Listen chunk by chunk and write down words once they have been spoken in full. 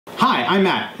Hi, I'm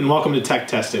Matt, and welcome to Tech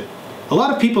Tested. A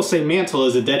lot of people say Mantle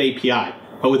is a dead API,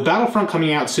 but with Battlefront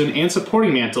coming out soon and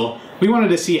supporting Mantle, we wanted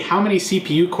to see how many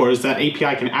CPU cores that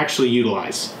API can actually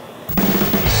utilize.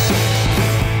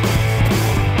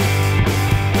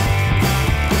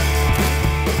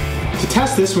 To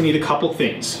test this, we need a couple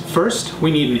things. First,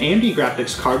 we need an AMD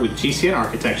graphics card with GCN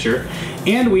architecture,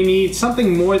 and we need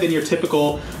something more than your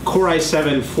typical Core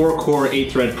i7 4-core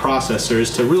 8-thread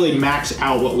processors to really max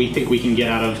out what we think we can get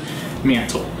out of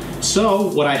Mantle. So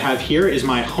what I have here is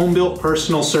my home-built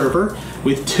personal server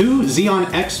with two Xeon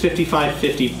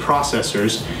X5550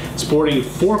 processors sporting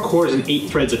 4 cores and 8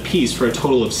 threads apiece for a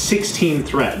total of 16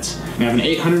 threads. We have an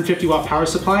 850 watt power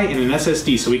supply and an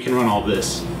SSD so we can run all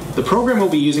this. The program we'll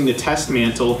be using to test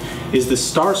Mantle is the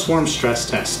Swarm Stress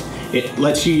Test. It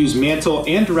lets you use Mantle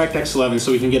and DirectX 11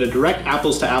 so we can get a direct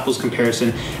apples-to-apples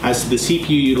comparison as to the CPU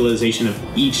utilization of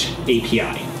each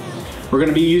API. We're going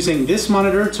to be using this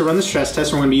monitor to run the stress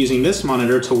test, and we're going to be using this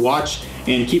monitor to watch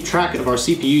and keep track of our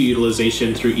CPU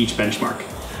utilization through each benchmark.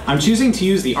 I'm choosing to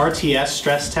use the Rts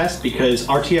Stress Test because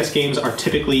RTS games are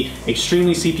typically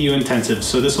extremely CPU intensive,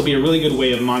 so this will be a really good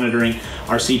way of monitoring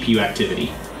our CPU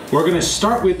activity. We're going to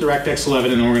start with DirectX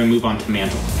 11 and then we're going to move on to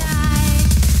Mantle.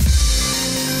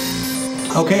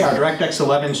 Okay, our DirectX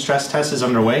 11 stress test is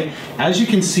underway. As you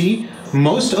can see,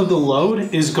 most of the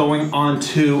load is going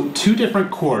onto 2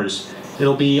 different cores.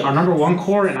 It'll be our number 1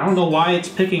 core, and I don't know why it's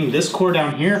picking this core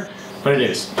down here, but it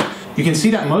is. You can see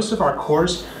that most of our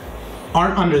cores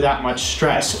aren't under that much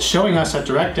stress, showing us that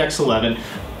DirectX 11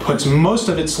 puts most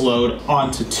of its load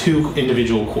onto 2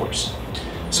 individual cores.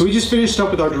 So we just finished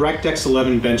up with our DirectX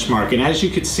 11 benchmark, and as you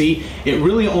can see, it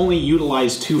really only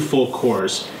utilized 2 full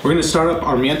cores. We're going to start up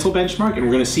our Mantle benchmark, and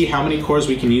we're going to see how many cores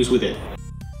we can use with it.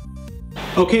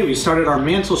 Okay, we started our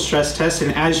Mantle stress test,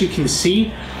 and as you can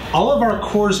see, all of our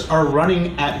cores are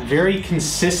running at very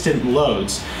consistent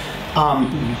loads.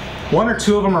 1 or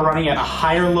 2 of them are running at a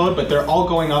higher load, but they're all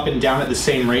going up and down at the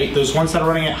same rate. Those ones that are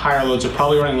running at higher loads are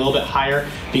probably running a little bit higher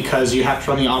because you have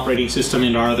to run the operating system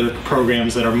and our other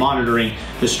programs that are monitoring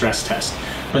the stress test.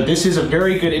 But this is a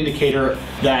very good indicator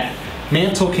that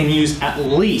Mantle can use at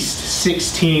least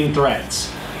 16 threads.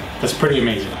 That's pretty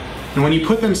amazing. And when you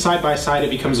put them side by side, it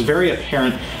becomes very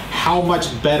apparent how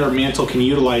much better Mantle can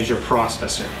utilize your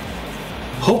processor.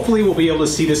 Hopefully we'll be able to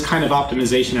see this kind of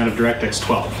optimization out of DirectX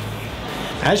 12.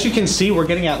 As you can see, we're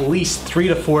getting at least 3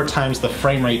 to 4 times the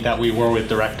frame rate that we were with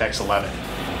DirectX 11.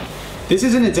 This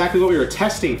isn't exactly what we were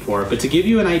testing for, but to give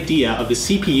you an idea of the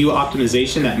CPU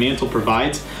optimization that Mantle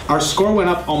provides, our score went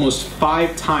up almost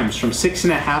 5 times from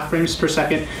 6.5 frames per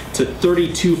second to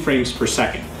 32 frames per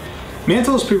second.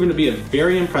 Mantle has proven to be a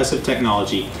very impressive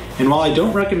technology, and while I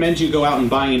don't recommend you go out and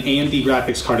buying an AMD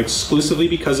graphics card exclusively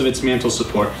because of its Mantle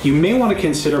support, you may want to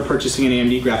consider purchasing an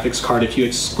AMD graphics card if you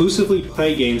exclusively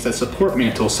play games that support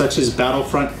Mantle, such as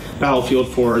Battlefront, Battlefield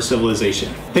 4, or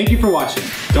Civilization. Thank you for watching.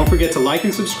 Don't forget to like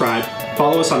and subscribe,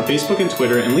 follow us on Facebook and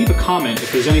Twitter, and leave a comment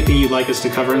if there's anything you'd like us to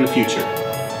cover in the future.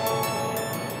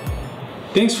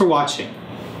 Thanks for watching.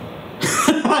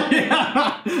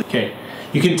 Okay.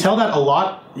 You can tell that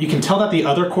the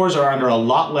other cores are under a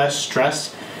lot less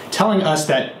stress, telling us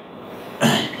that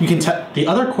you can tell the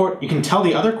other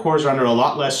cores are under a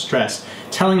lot less stress,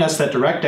 telling us that DirectX